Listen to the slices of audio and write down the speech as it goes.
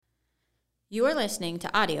You are listening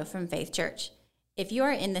to audio from Faith Church. If you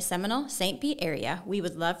are in the Seminole, St. Pete area, we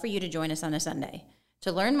would love for you to join us on a Sunday.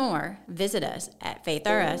 To learn more, visit us at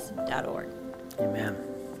faithrs.org. Amen.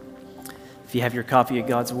 If you have your copy of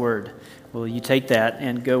God's Word, will you take that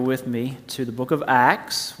and go with me to the book of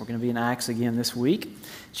Acts? We're going to be in Acts again this week,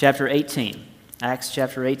 chapter 18. Acts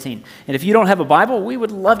chapter 18. And if you don't have a Bible, we would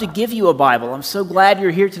love to give you a Bible. I'm so glad you're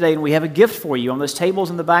here today, and we have a gift for you. On those tables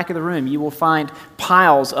in the back of the room, you will find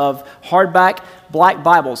piles of hardback black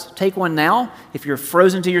Bibles. Take one now. If you're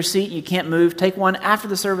frozen to your seat, you can't move, take one after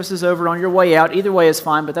the service is over on your way out. Either way is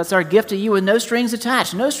fine, but that's our gift to you with no strings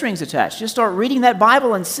attached. No strings attached. Just start reading that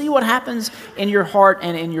Bible and see what happens in your heart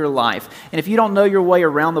and in your life. And if you don't know your way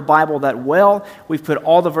around the Bible that well, we've put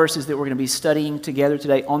all the verses that we're going to be studying together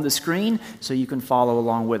today on the screen so you can follow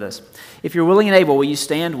along with us. If you're willing and able, will you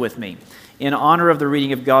stand with me? In honor of the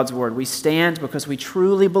reading of God's Word, we stand because we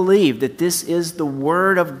truly believe that this is the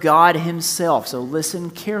Word of God Himself. So listen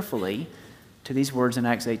carefully to these words in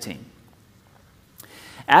Acts 18.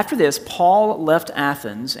 After this, Paul left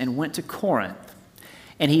Athens and went to Corinth,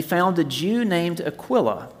 and he found a Jew named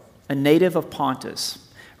Aquila, a native of Pontus,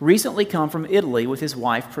 recently come from Italy with his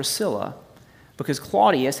wife Priscilla, because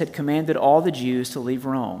Claudius had commanded all the Jews to leave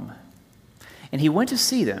Rome. And he went to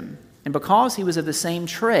see them. And because he was of the same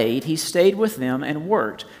trade, he stayed with them and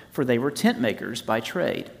worked, for they were tent makers by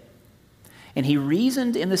trade. And he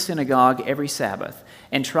reasoned in the synagogue every Sabbath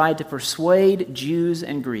and tried to persuade Jews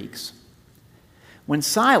and Greeks. When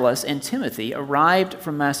Silas and Timothy arrived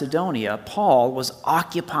from Macedonia, Paul was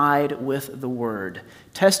occupied with the word,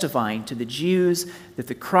 testifying to the Jews that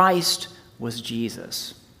the Christ was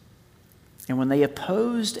Jesus. And when they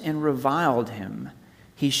opposed and reviled him,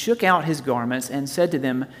 he shook out his garments and said to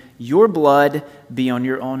them, "Your blood be on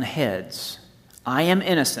your own heads. I am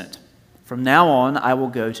innocent. From now on I will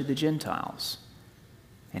go to the Gentiles."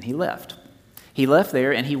 And he left. He left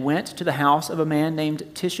there and he went to the house of a man named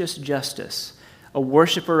Titius Justus, a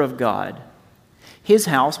worshiper of God. His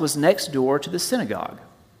house was next door to the synagogue.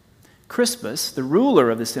 Crispus, the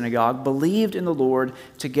ruler of the synagogue, believed in the Lord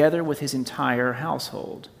together with his entire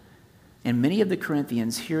household. And many of the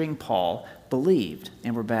Corinthians, hearing Paul, believed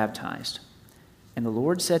and were baptized. And the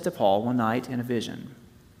Lord said to Paul one night in a vision,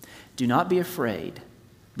 "Do not be afraid,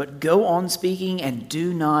 but go on speaking and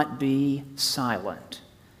do not be silent,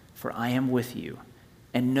 for I am with you,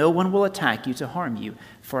 and no one will attack you to harm you,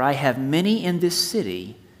 for I have many in this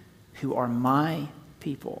city who are my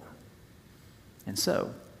people." And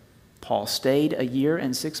so Paul stayed 1 year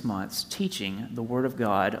and 6 months teaching the word of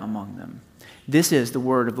God among them. This is the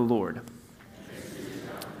word of the Lord.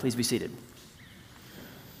 Please be seated.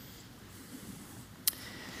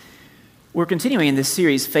 We're continuing in this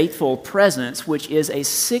series, Faithful Presence, which is a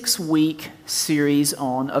 6-week series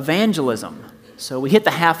on evangelism. So we hit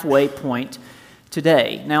the halfway point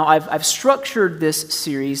today. Now, I've structured this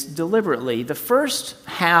series deliberately. The first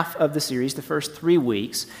half of the series, the first 3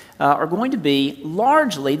 weeks, are going to be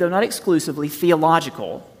largely, though not exclusively,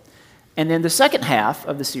 theological. And then the second half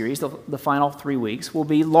of the series, the final 3 weeks, will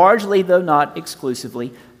be largely, though not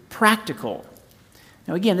exclusively, practical.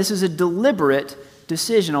 Now again, this is a deliberate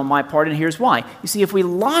decision on my part, and here's why. You see, if we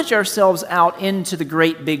launch ourselves out into the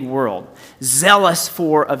great big world, zealous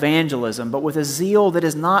for evangelism, but with a zeal that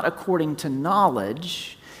is not according to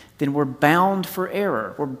knowledge, then we're bound for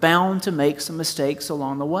error. We're bound to make some mistakes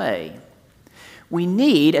along the way. We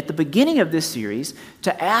need, at the beginning of this series,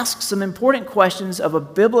 to ask some important questions of a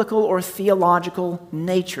biblical or theological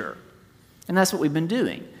nature. And that's what we've been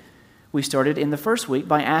doing. We started in the first week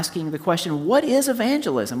by asking the question, what is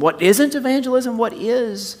evangelism? What isn't evangelism? What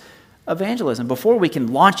is evangelism? Before we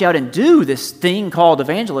can launch out and do this thing called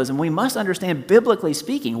evangelism, we must understand, biblically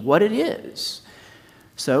speaking, what it is.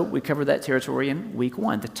 So we covered that territory in week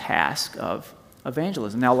 1, the task of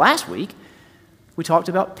evangelism. Now, last week, we talked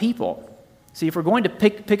about people. See, if we're going to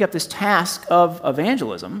pick up this task of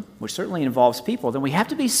evangelism, which certainly involves people, then we have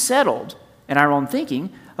to be settled in our own thinking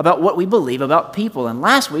about what we believe about people. And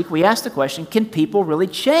last week, we asked the question, can people really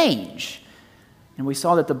change? And we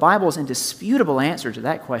saw that the Bible's indisputable answer to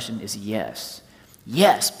that question is yes.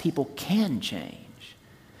 Yes, people can change.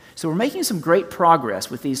 So we're making some great progress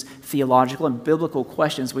with these theological and biblical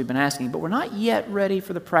questions we've been asking, but we're not yet ready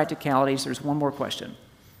for the practicalities. There's one more question.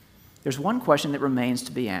 There's one question that remains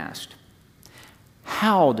to be asked.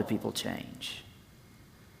 How do people change?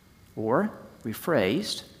 Or,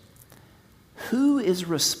 rephrased, who is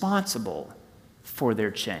responsible for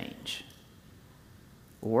their change?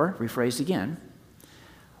 Or, rephrased again,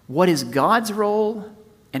 what is God's role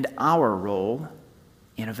and our role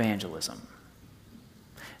in evangelism?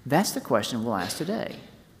 That's the question we'll ask today.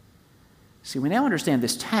 See, we now understand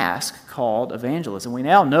this task called evangelism. We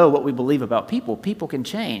now know what we believe about people. People can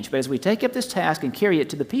change. But as we take up this task and carry it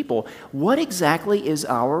to the people, what exactly is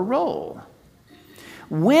our role?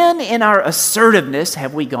 When in our assertiveness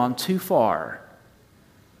have we gone too far?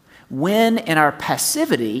 When in our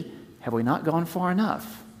passivity have we not gone far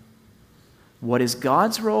enough? What is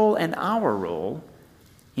God's role and our role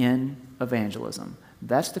in evangelism?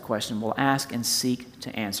 That's the question we'll ask and seek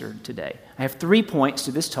to answer today. I have 3 points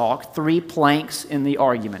to this talk, 3 planks in the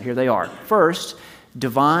argument. Here they are. First,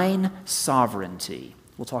 divine sovereignty.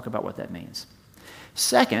 We'll talk about what that means.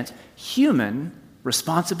 Second, human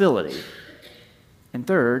responsibility. And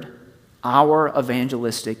third, our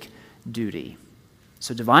evangelistic duty.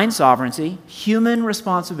 So divine sovereignty, human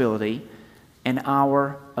responsibility, and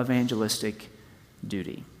our evangelistic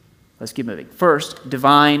duty. Let's keep moving. First,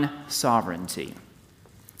 divine sovereignty.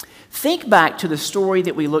 Think back to the story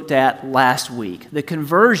that we looked at last week, the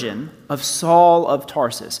conversion of Saul of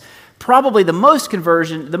Tarsus. Probably the most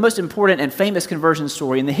important and famous conversion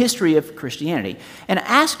story in the history of Christianity. And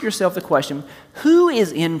ask yourself the question, who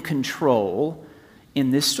is in control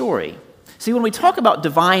in this story? See, when we talk about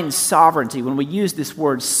divine sovereignty, when we use this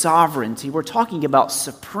word sovereignty, we're talking about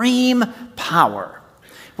supreme power.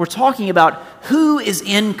 We're talking about who is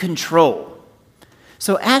in control.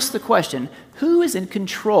 So ask the question, who is in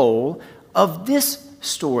control of this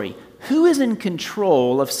story? Who is in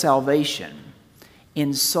control of salvation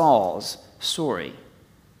in Saul's story?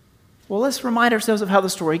 Well, let's remind ourselves of how the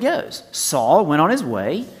story goes. Saul went on his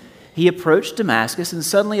way. He approached Damascus, and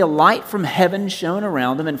suddenly a light from heaven shone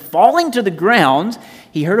around him, and falling to the ground,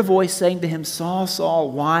 he heard a voice saying to him, Saul,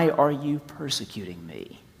 Saul, why are you persecuting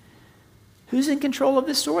me? Who's in control of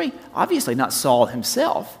this story? Obviously not Saul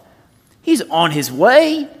himself. He's on his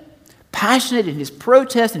way, passionate in his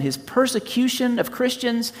protest and his persecution of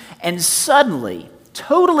Christians, and suddenly,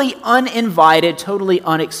 totally uninvited, totally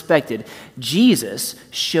unexpected, Jesus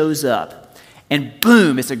shows up. And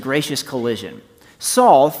boom, it's a gracious collision.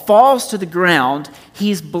 Saul falls to the ground.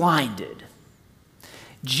 He's blinded.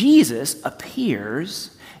 Jesus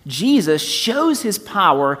appears. Jesus shows his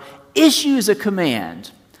power, issues a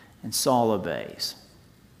command, and Saul obeys.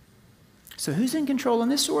 So who's in control in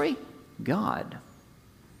this story? God.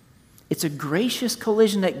 It's a gracious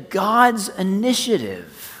collision at God's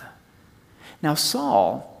initiative. Now,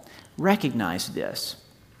 Saul recognized this.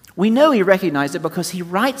 We know he recognized it because he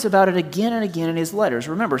writes about it again and again in his letters.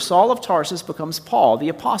 Remember, Saul of Tarsus becomes Paul, the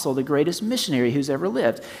apostle, the greatest missionary who's ever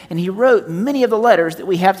lived. And he wrote many of the letters that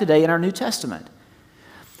we have today in our New Testament.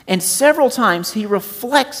 And several times he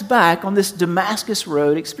reflects back on this Damascus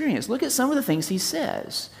Road experience. Look at some of the things he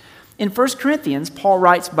says. In 1 Corinthians, Paul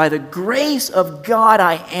writes, by the grace of God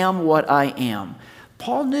I am what I am.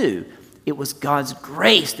 Paul knew it was God's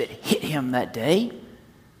grace that hit him that day.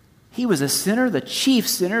 He was a sinner, the chief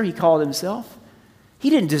sinner, he called himself. He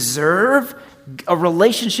didn't deserve a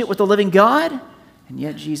relationship with the living God, and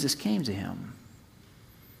yet Jesus came to him.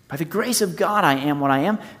 By the grace of God I am what I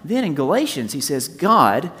am. Then in Galatians he says,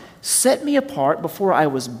 God set me apart before I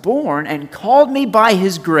was born and called me by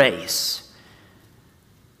his grace.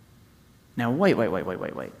 Now, wait.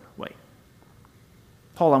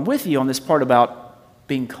 Paul, I'm with you on this part about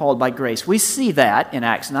being called by grace. We see that in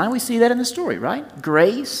Acts 9. We see that in the story, right?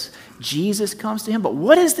 Grace, Jesus comes to him. But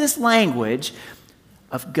what is this language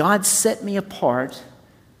of God set me apart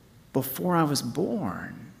before I was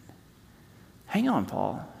born? Hang on,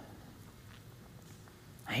 Paul.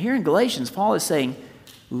 Here in Galatians, Paul is saying,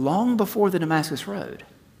 long before the Damascus Road,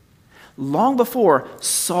 long before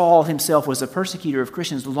Saul himself was a persecutor of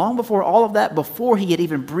Christians, long before all of that, before he had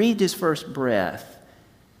even breathed his first breath,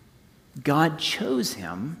 God chose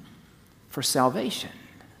him for salvation.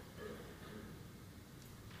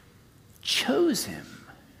 Chose him.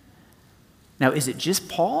 Now, is it just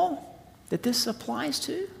Paul that this applies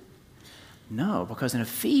to? No, because in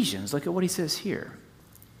Ephesians, look at what he says here.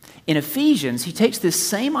 In Ephesians, he takes this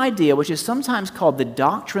same idea, which is sometimes called the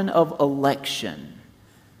doctrine of election.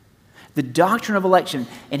 The doctrine of election,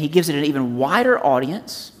 and he gives it an even wider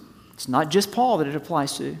audience. It's not just Paul that it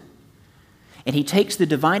applies to. And he takes the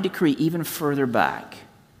divine decree even further back.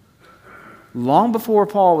 Long before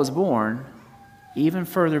Paul was born, even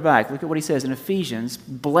further back. Look at what he says in Ephesians.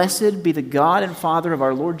 Blessed be the God and Father of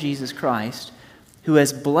our Lord Jesus Christ, who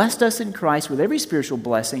has blessed us in Christ with every spiritual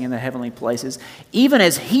blessing in the heavenly places, even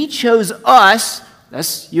as he chose us,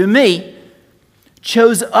 that's you and me,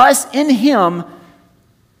 chose us in him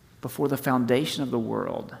before the foundation of the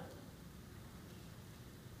world.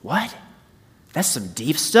 What? That's some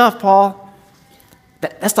deep stuff, Paul.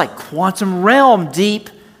 That's like quantum realm deep.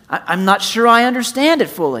 I'm not sure I understand it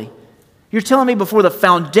fully. You're telling me before the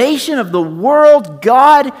foundation of the world,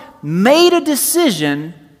 God made a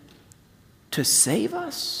decision to save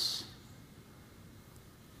us?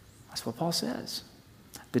 That's what Paul says.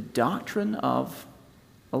 The doctrine of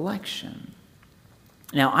election.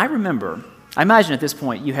 Now, I imagine at this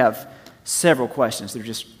point you have several questions that are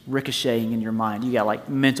just ricocheting in your mind. You got like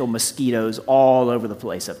mental mosquitoes all over the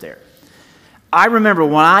place up there. I remember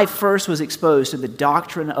when I first was exposed to the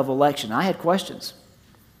doctrine of election, I had questions.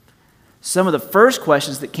 Some of the first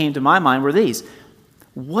questions that came to my mind were these.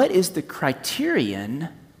 What is the criterion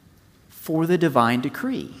for the divine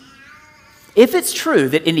decree? If it's true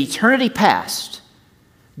that in eternity past,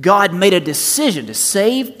 God made a decision to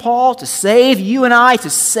save Paul, to save you and I, to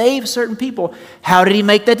save certain people, how did he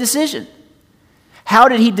make that decision? How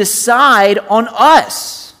did he decide on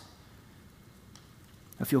us?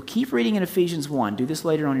 If you'll keep reading in Ephesians 1, do this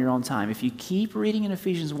later on your own time. If you keep reading in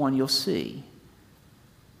Ephesians 1, you'll see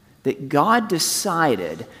that God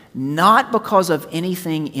decided not because of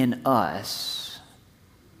anything in us,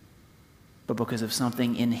 but because of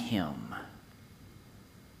something in him.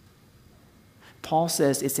 Paul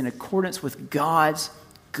says it's in accordance with God's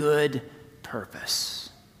good purpose.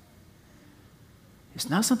 It's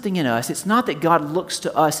not something in us. It's not that God looks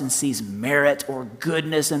to us and sees merit or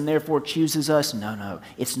goodness and therefore chooses us. No.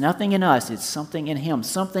 It's nothing in us. It's something in him,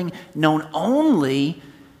 something known only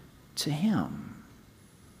to him.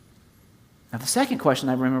 Now, the second question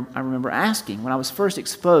I remember asking when I was first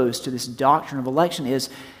exposed to this doctrine of election is,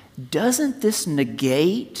 doesn't this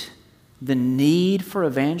negate the need for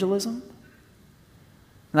evangelism?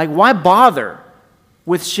 Like, why bother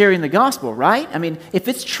with sharing the gospel, right? I mean, if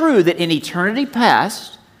it's true that in eternity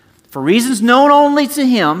past, for reasons known only to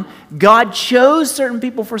him, God chose certain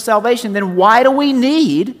people for salvation, then why do we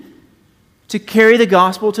need to carry the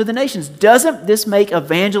gospel to the nations? Doesn't this make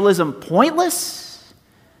evangelism pointless?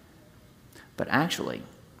 But actually,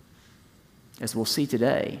 as we'll see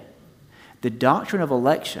today, the doctrine of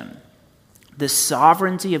election, the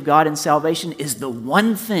sovereignty of God in salvation, is the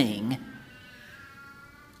one thing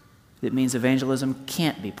that means evangelism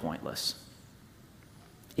can't be pointless.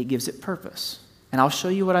 It gives it purpose. And I'll show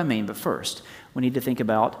you what I mean, but first, we need to think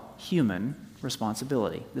about human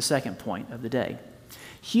responsibility, the second point of the day.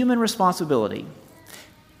 Human responsibility.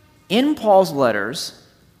 In Paul's letters,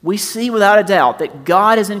 we see without a doubt that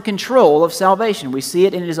God is in control of salvation. We see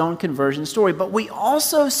it in his own conversion story, but we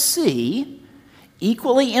also see,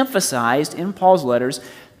 equally emphasized in Paul's letters,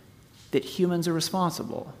 that humans are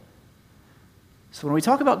responsible. So when we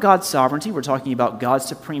talk about God's sovereignty, we're talking about God's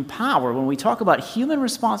supreme power. When we talk about human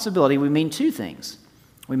responsibility, we mean two things.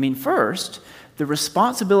 We mean, first, the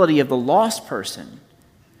responsibility of the lost person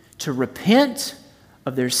to repent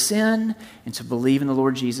of their sin and to believe in the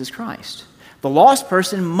Lord Jesus Christ. The lost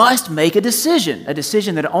person must make a decision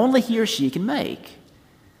that only he or she can make.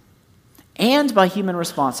 And by human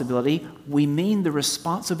responsibility, we mean the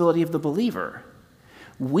responsibility of the believer.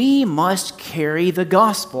 We must carry the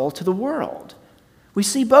gospel to the world. We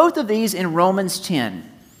see both of these in Romans 10.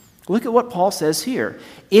 Look at what Paul says here.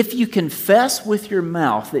 If you confess with your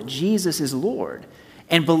mouth that Jesus is Lord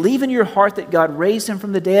and believe in your heart that God raised him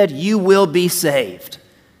from the dead, you will be saved.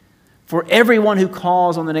 For everyone who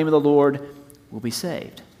calls on the name of the Lord will be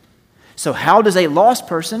saved. So how does a lost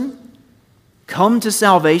person come to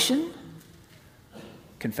salvation?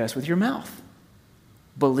 Confess with your mouth.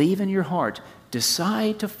 Believe in your heart.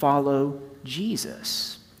 Decide to follow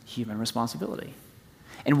Jesus. Human responsibility.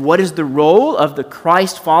 And what is the role of the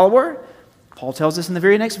Christ follower? Paul tells us in the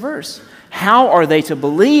very next verse. How are they to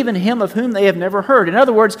believe in him of whom they have never heard? In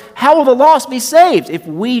other words, how will the lost be saved if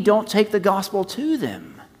we don't take the gospel to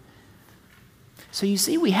them? So you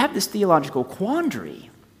see, we have this theological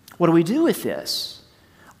quandary. What do we do with this?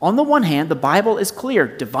 On the one hand, the Bible is clear,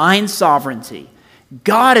 divine sovereignty.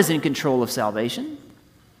 God is in control of salvation.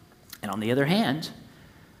 And on the other hand,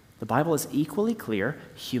 the Bible is equally clear,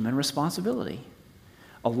 human responsibility.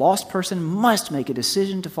 A lost person must make a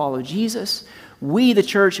decision to follow Jesus. We, the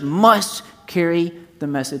church, must carry the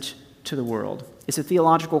message to the world. It's a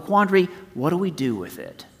theological quandary. What do we do with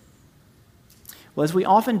it? Well, as we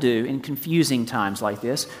often do in confusing times like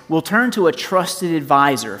this, we'll turn to a trusted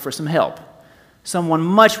advisor for some help, someone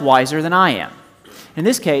much wiser than I am. In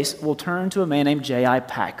this case, we'll turn to a man named J.I.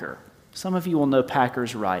 Packer. Some of you will know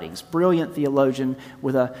Packer's writings. Brilliant theologian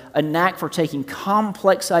with a knack for taking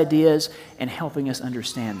complex ideas and helping us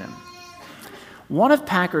understand them. One of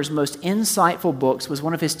Packer's most insightful books was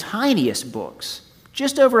one of his tiniest books,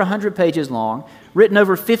 just over 100 pages long, written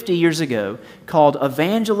over 50 years ago, called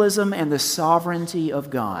Evangelism and the Sovereignty of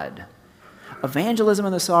God. Evangelism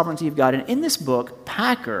and the Sovereignty of God. And in this book,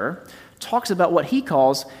 Packer talks about what he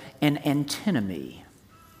calls an antinomy.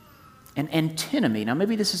 An antinomy. Now,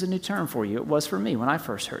 maybe this is a new term for you. It was for me when I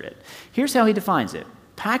first heard it. Here's how he defines it.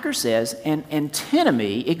 Packer says an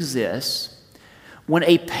antinomy exists when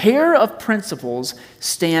a pair of principles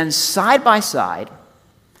stand side by side,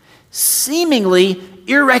 seemingly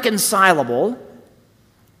irreconcilable,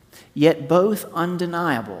 yet both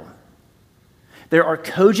undeniable. There are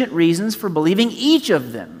cogent reasons for believing each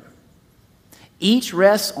of them. Each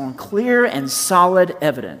rests on clear and solid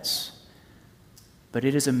evidence. But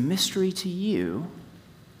it is a mystery to you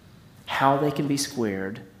how they can be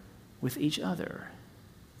squared with each other.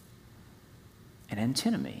 An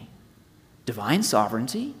antinomy. Divine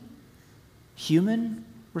sovereignty, human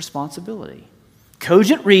responsibility.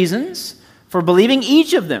 Cogent reasons for believing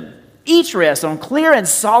each of them. Each rests on clear and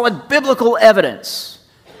solid biblical evidence.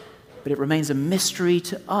 But it remains a mystery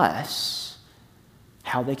to us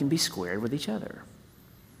how they can be squared with each other.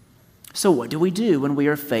 So what do we do when we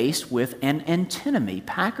are faced with an antinomy?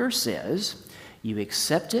 Packer says, you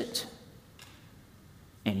accept it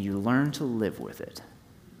and you learn to live with it.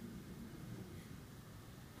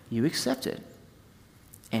 You accept it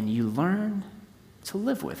and you learn to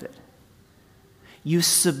live with it. You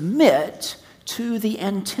submit to the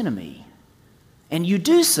antinomy, and you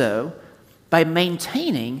do so by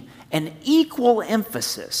maintaining an equal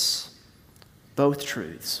emphasis, both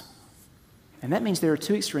truths. And that means there are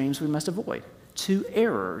two extremes we must avoid, two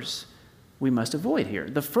errors we must avoid here.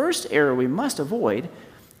 The first error we must avoid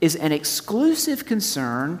is an exclusive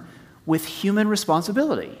concern with human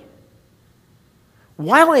responsibility.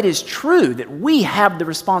 While it is true that we have the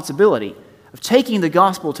responsibility of taking the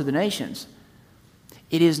gospel to the nations,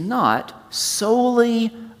 it is not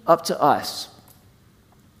solely up to us.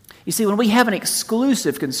 You see, when we have an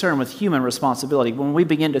exclusive concern with human responsibility, when we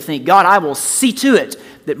begin to think, God, I will see to it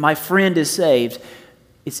that my friend is saved,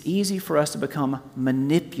 it's easy for us to become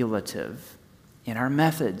manipulative in our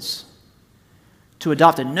methods, to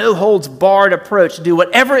adopt a no-holds-barred approach, to do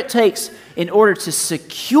whatever it takes in order to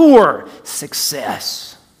secure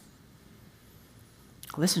success.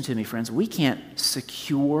 Listen to me, friends. We can't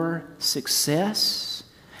secure success,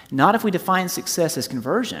 not if we define success as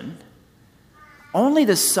conversion. Only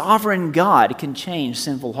the sovereign God can change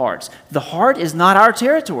sinful hearts. The heart is not our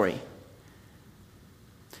territory.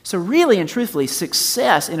 So really and truthfully,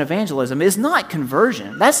 success in evangelism is not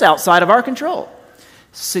conversion. That's outside of our control.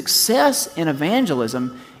 Success in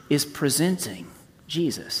evangelism is presenting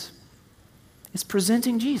Jesus. It's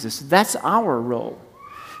presenting Jesus. That's our role.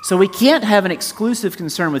 So we can't have an exclusive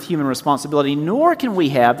concern with human responsibility, nor can we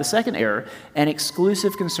have, the second error, an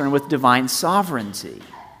exclusive concern with divine sovereignty.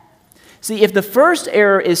 See, if the first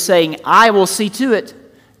error is saying, I will see to it,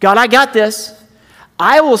 God, I got this,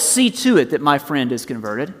 I will see to it that my friend is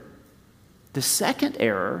converted. The second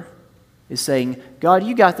error is saying, God,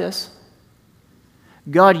 you got this.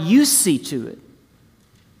 God, you see to it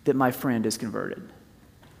that my friend is converted. You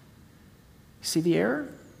see the error?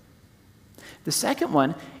 The second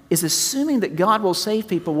one is assuming that God will save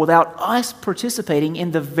people without us participating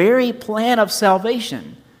in the very plan of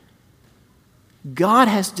salvation. God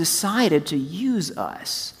has decided to use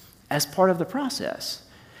us as part of the process.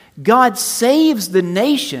 God saves the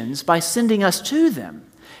nations by sending us to them.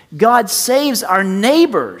 God saves our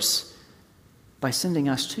neighbors by sending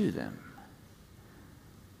us to them.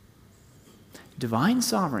 Divine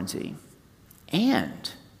sovereignty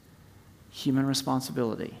and human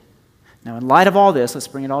responsibility. Now, in light of all this, let's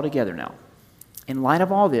bring it all together now. In light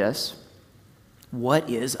of all this, what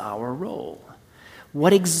is our role?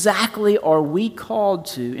 What exactly are we called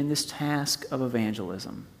to in this task of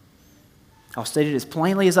evangelism? I'll state it as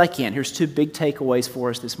plainly as I can. Here's two big takeaways for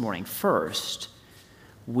us this morning. First,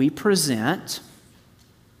 we present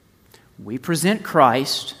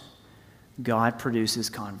Christ, God produces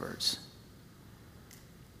converts.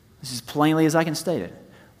 This is as plainly as I can state it.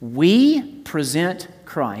 We present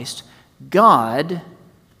Christ, God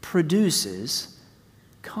produces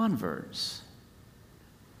converts.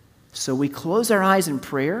 So we close our eyes in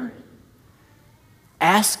prayer,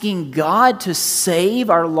 asking God to save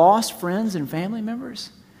our lost friends and family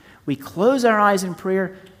members. We close our eyes in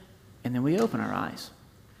prayer, and then we open our eyes,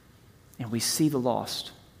 and we see the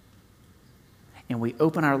lost. And we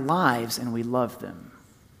open our lives, and we love them.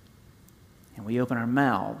 And we open our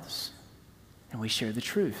mouths, and we share the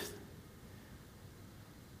truth.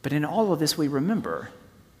 But in all of this, we remember,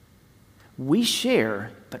 we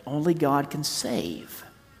share, but only God can save.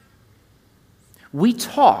 We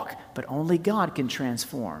talk, but only God can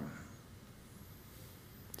transform.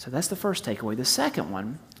 So that's the first takeaway. The second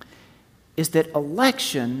one is that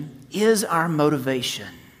election is our motivation.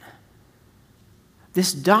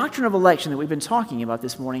 This doctrine of election that we've been talking about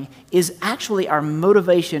this morning is actually our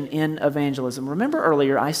motivation in evangelism. Remember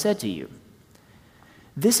earlier I said to you,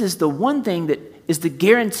 this is the one thing that is the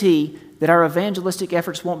guarantee that our evangelistic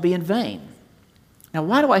efforts won't be in vain. Now,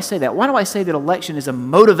 why do I say that? Why do I say that election is a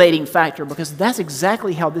motivating factor? Because that's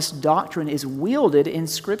exactly how this doctrine is wielded in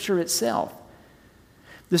Scripture itself.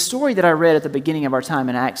 The story that I read at the beginning of our time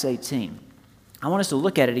in Acts 18, I want us to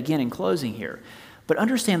look at it again in closing here, but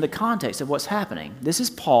understand the context of what's happening. This is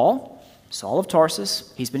Paul, Saul of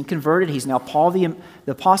Tarsus. He's been converted. He's now Paul the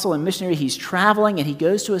apostle and missionary. He's traveling, and he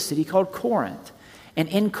goes to a city called Corinth. And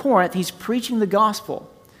in Corinth, he's preaching the gospel.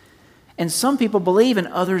 And some people believe and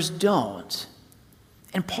others don't.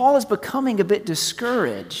 And Paul is becoming a bit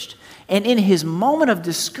discouraged. And in his moment of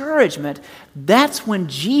discouragement, that's when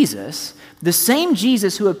Jesus, the same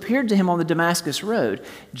Jesus who appeared to him on the Damascus Road,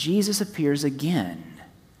 Jesus appears again.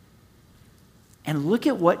 And look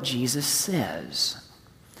at what Jesus says.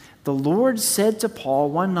 The Lord said to Paul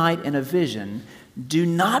one night in a vision, "Do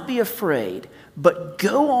not be afraid, but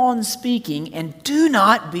go on speaking and do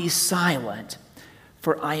not be silent,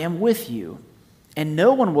 for I am with you, and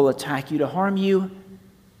no one will attack you to harm you,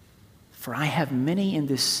 for I have many in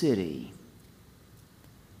this city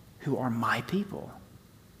who are my people."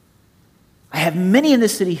 I have many in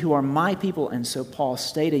this city who are my people. And so Paul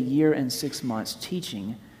stayed 1 year and 6 months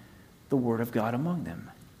teaching the word of God among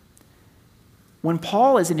them. When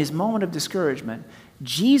Paul is in his moment of discouragement,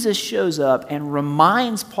 Jesus shows up and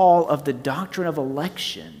reminds Paul of the doctrine of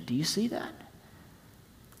election. Do you see that?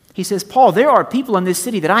 He says, "Paul, there are people in this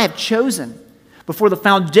city that I have chosen. Before the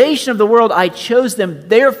foundation of the world, I chose them.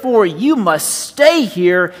 Therefore, you must stay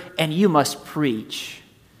here and you must preach.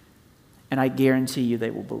 And I guarantee you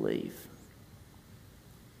they will believe."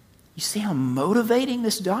 You see how motivating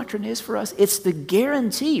this doctrine is for us? It's the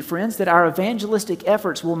guarantee, friends, that our evangelistic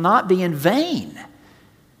efforts will not be in vain.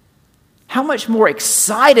 How much more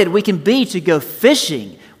excited we can be to go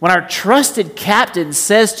fishing when our trusted captain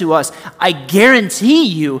says to us, "I guarantee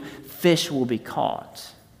you fish will be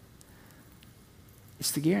caught."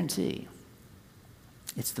 It's the guarantee.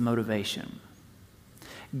 It's the motivation.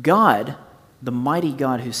 God, the mighty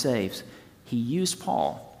God who saves, he used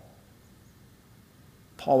Paul.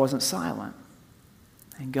 Paul wasn't silent.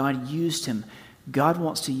 And God used him. God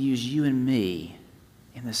wants to use you and me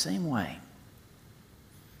in the same way.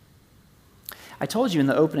 I told you in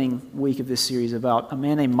the opening week of this series about a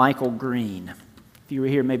man named Michael Green. If you were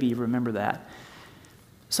here, maybe you remember that.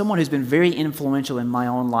 Someone who's been very influential in my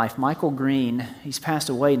own life. Michael Green, he's passed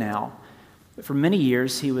away now. But for many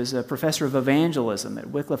years, he was a professor of evangelism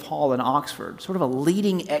at Wycliffe Hall in Oxford, sort of a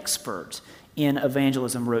leading expert in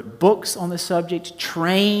evangelism, wrote books on the subject,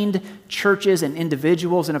 trained churches and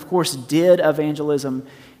individuals, and of course did evangelism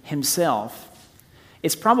himself.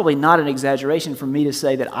 It's probably not an exaggeration for me to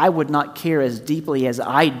say that I would not care as deeply as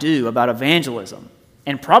I do about evangelism,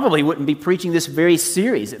 and probably wouldn't be preaching this very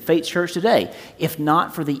series at Faith Church today, if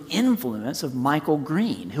not for the influence of Michael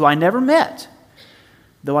Green, who I never met,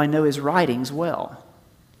 though I know his writings well.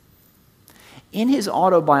 In his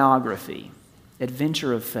autobiography,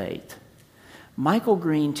 Adventure of Faith, Michael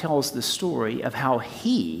Green tells the story of how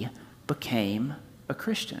he became a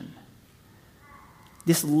Christian.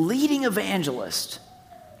 This leading evangelist,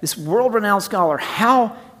 this world-renowned scholar,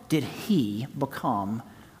 how did he become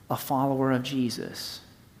a follower of Jesus?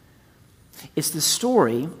 It's the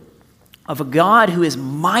story of a God who is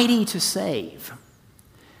mighty to save,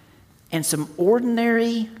 and some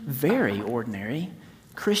ordinary, very ordinary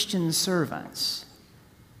Christian servants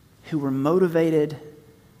who were motivated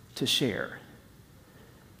to share.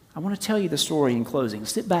 I want to tell you the story in closing.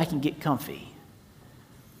 Sit back and get comfy.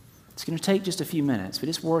 It's going to take just a few minutes, but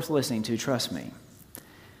it's worth listening to, trust me.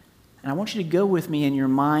 And I want you to go with me in your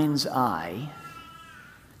mind's eye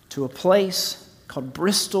to a place called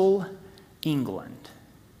Bristol, England.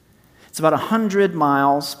 It's about 100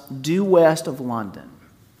 miles due west of London.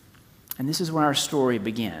 And this is where our story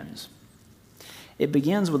begins. It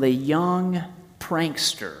begins with a young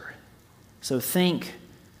prankster. So think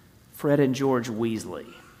Fred and George Weasley,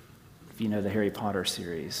 if you know the Harry Potter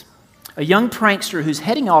series. A young prankster who's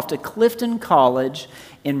heading off to Clifton College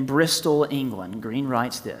in Bristol, England. Green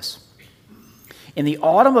writes this: "In the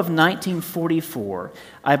autumn of 1944,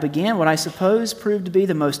 I began what I suppose proved to be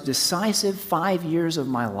the most decisive 5 years of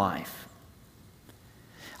my life.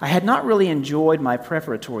 I had not really enjoyed my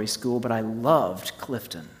preparatory school, but I loved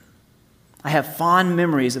Clifton. I have fond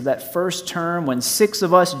memories of that first term when 6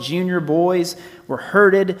 of us junior boys were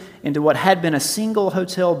herded into what had been a single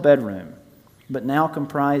hotel bedroom, but now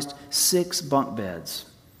comprised 6 bunk beds,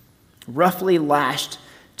 roughly lashed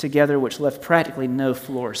together, which left practically no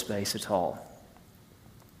floor space at all.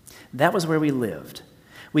 That was where we lived.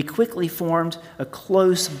 We quickly formed a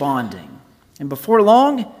close bonding, and before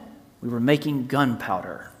long, we were making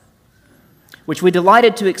gunpowder, which we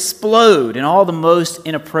delighted to explode in all the most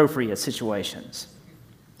inappropriate situations.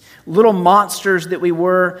 Little monsters that we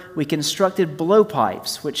were, we constructed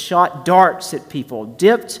blowpipes which shot darts at people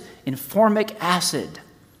dipped in formic acid,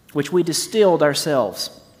 which we distilled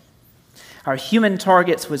ourselves. Our human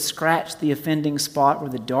targets would scratch the offending spot where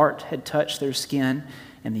the dart had touched their skin,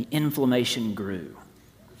 and the inflammation grew.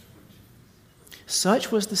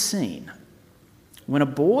 Such was the scene when a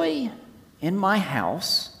boy in my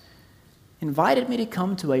house invited me to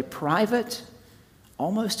come to a private,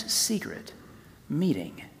 almost secret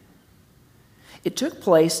meeting. It took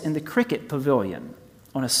place in the cricket pavilion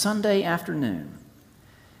on a Sunday afternoon.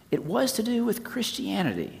 It was to do with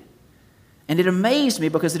Christianity. And it amazed me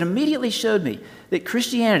because it immediately showed me that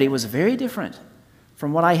Christianity was very different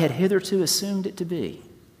from what I had hitherto assumed it to be.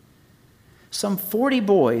 Some 40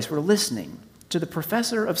 boys were listening to the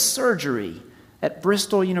professor of surgery at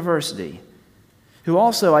Bristol University, who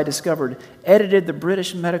also, I discovered, edited the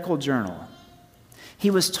British Medical Journal. He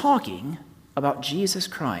was talking about Jesus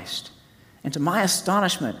Christ. And to my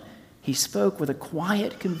astonishment, he spoke with a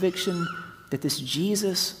quiet conviction that this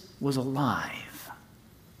Jesus was alive.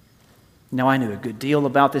 Now, I knew a good deal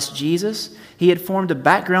about this Jesus. He had formed a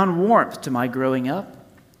background warmth to my growing up.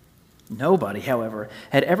 Nobody, however,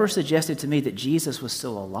 had ever suggested to me that Jesus was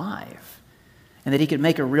still alive and that he could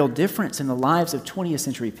make a real difference in the lives of 20th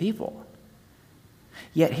century people.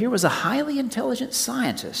 Yet here was a highly intelligent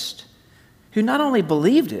scientist who not only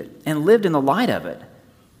believed it and lived in the light of it,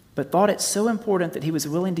 but thought it so important that he was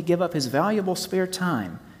willing to give up his valuable spare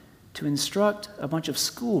time to instruct a bunch of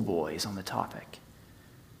schoolboys on the topic.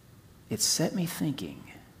 It set me thinking.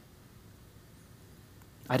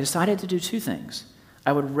 I decided to do two things.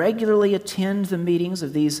 I would regularly attend the meetings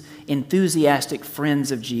of these enthusiastic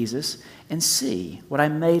friends of Jesus and see what I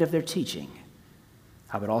made of their teaching.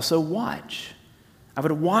 I would also watch. I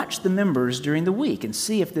would watch the members during the week and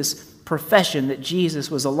see if this profession that Jesus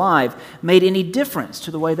was alive made any difference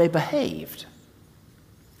to the way they behaved.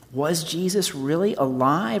 Was Jesus really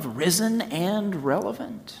alive, risen, and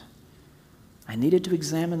relevant? I needed to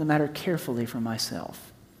examine the matter carefully for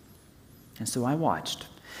myself. And so I watched.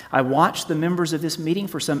 I watched the members of this meeting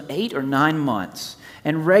for some 8 or 9 months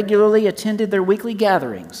and regularly attended their weekly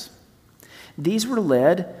gatherings. These were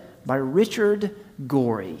led by Richard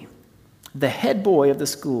Gorey, the head boy of the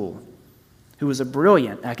school, who was a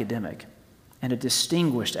brilliant academic and a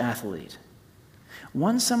distinguished athlete.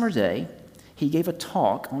 One summer day, he gave a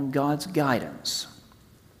talk on God's guidance.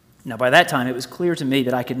 Now, by that time, it was clear to me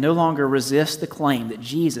that I could no longer resist the claim that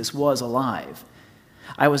Jesus was alive.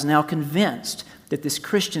 I was now convinced that this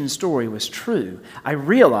Christian story was true. I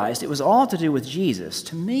realized it was all to do with Jesus.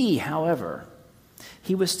 To me, however,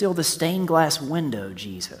 he was still the stained glass window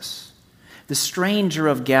Jesus, the stranger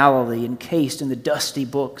of Galilee encased in the dusty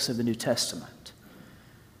books of the New Testament.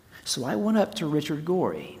 So I went up to Richard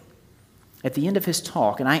Gorey at the end of his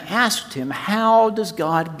talk, and I asked him, how does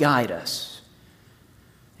God guide us?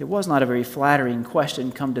 It was not a very flattering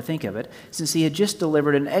question, come to think of it, since he had just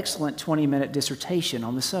delivered an excellent 20-minute dissertation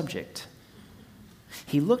on the subject.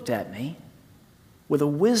 He looked at me with a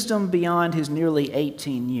wisdom beyond his nearly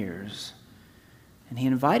 18 years, and he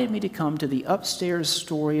invited me to come to the upstairs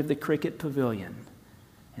story of the cricket pavilion.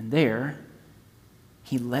 And there,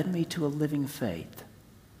 he led me to a living faith.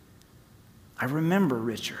 I remember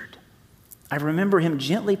Richard. I remember him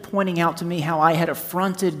gently pointing out to me how I had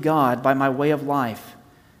affronted God by my way of life.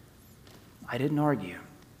 I didn't argue.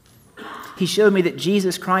 He showed me that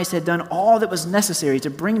Jesus Christ had done all that was necessary to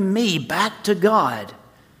bring me back to God.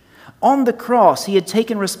 On the cross, he had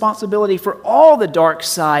taken responsibility for all the dark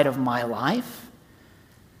side of my life.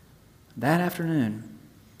 That afternoon,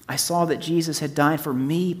 I saw that Jesus had died for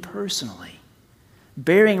me personally,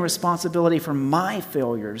 bearing responsibility for my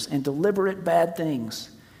failures and deliberate bad things.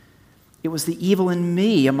 It was the evil in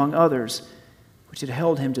me, among others, which had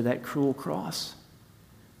held him to that cruel cross.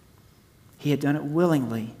 He had done it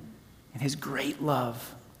willingly in his great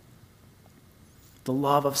love. The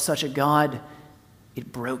love of such a God,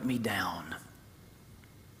 it broke me down.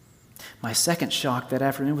 My second shock that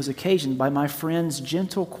afternoon was occasioned by my friend's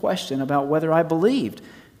gentle question about whether I believed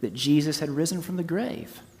that Jesus had risen from the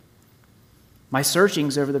grave. My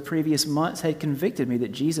searchings over the previous months had convicted me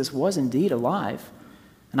that Jesus was indeed alive,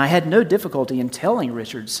 and I had no difficulty in telling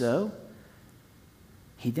Richard so.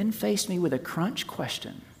 He then faced me with a crunch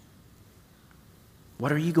question.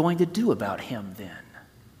 What are you going to do about him then?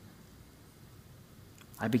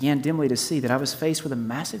 I began dimly to see that I was faced with a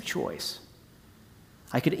massive choice.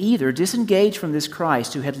 I could either disengage from this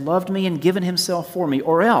Christ who had loved me and given himself for me,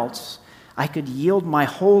 or else I could yield my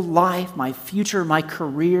whole life, my future, my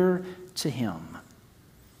career to him.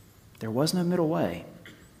 There was no middle way.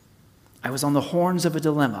 I was on the horns of a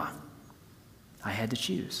dilemma. I had to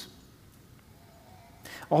choose.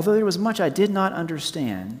 Although there was much I did not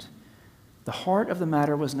understand, the heart of the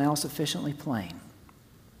matter was now sufficiently plain.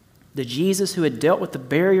 The Jesus who had dealt with the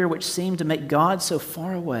barrier which seemed to make God so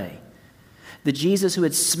far away, the Jesus who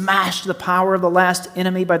had smashed the power of the last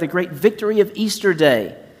enemy by the great victory of Easter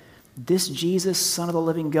Day, this Jesus, Son of the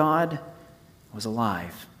living God, was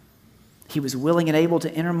alive. He was willing and able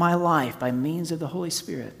to enter my life by means of the Holy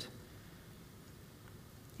Spirit.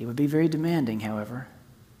 It would be very demanding, however.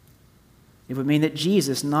 It would mean that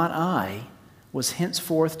Jesus, not I, was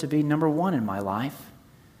henceforth to be number one in my life,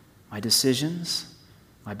 my decisions,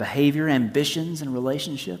 my behavior, ambitions, and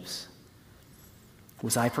relationships.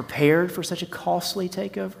 Was I prepared for such a costly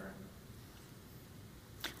takeover?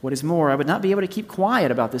 What is more, I would not be able to keep quiet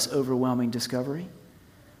about this overwhelming discovery.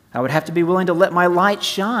 I would have to be willing to let my light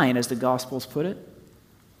shine, as the Gospels put it.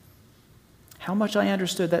 How much I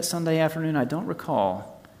understood that Sunday afternoon, I don't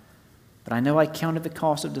recall, but I know I counted the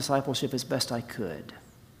cost of discipleship as best I could.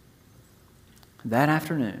 That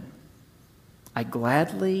afternoon, I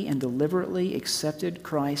gladly and deliberately accepted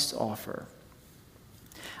Christ's offer.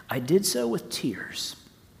 I did so with tears.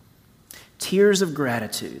 Tears of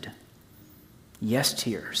gratitude. Yes,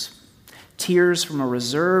 tears. Tears from a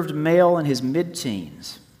reserved male in his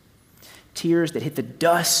mid-teens. Tears that hit the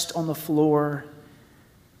dust on the floor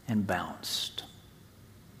and bounced.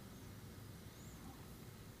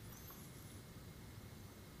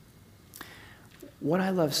 What I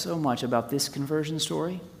love so much about this conversion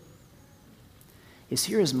story is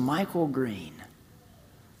here is Michael Green,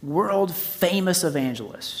 world-famous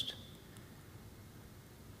evangelist.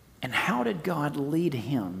 And how did God lead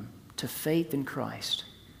him to faith in Christ?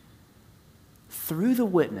 Through the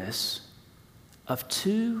witness of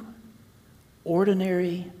two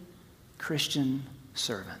ordinary Christian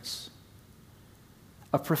servants.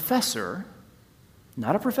 A professor,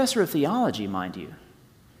 not a professor of theology, mind you,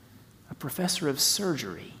 a professor of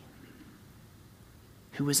surgery,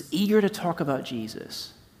 who was eager to talk about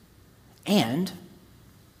Jesus, and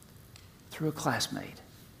through a classmate,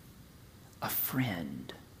 a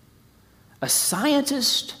friend, a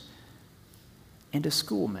scientist, and a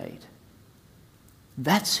schoolmate.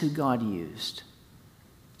 That's who God used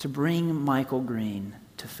to bring Michael Green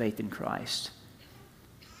to faith in Christ.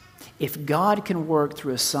 If God can work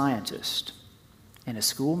through a scientist and a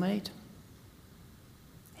schoolmate,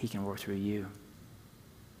 he can work through you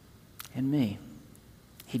and me.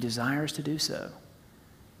 He desires to do so.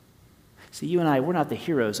 See, you and I, we're not the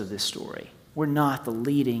heroes of this story. We're not the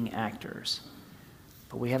leading actors.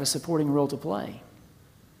 But we have a supporting role to play.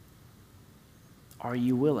 Are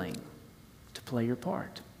you willing to play your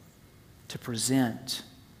part? To present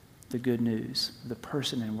the good news of the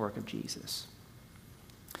person and work of Jesus?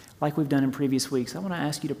 Like we've done in previous weeks, I want to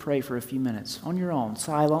ask you to pray for a few minutes on your own,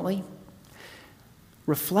 silently,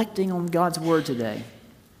 reflecting on God's word today,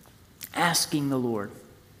 asking the Lord,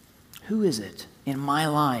 who is it in my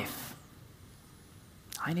life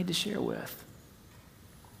I need to share with?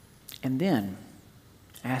 And then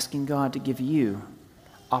asking God to give you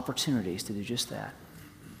opportunities to do just that.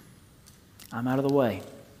 I'm out of the way.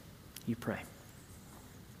 You pray.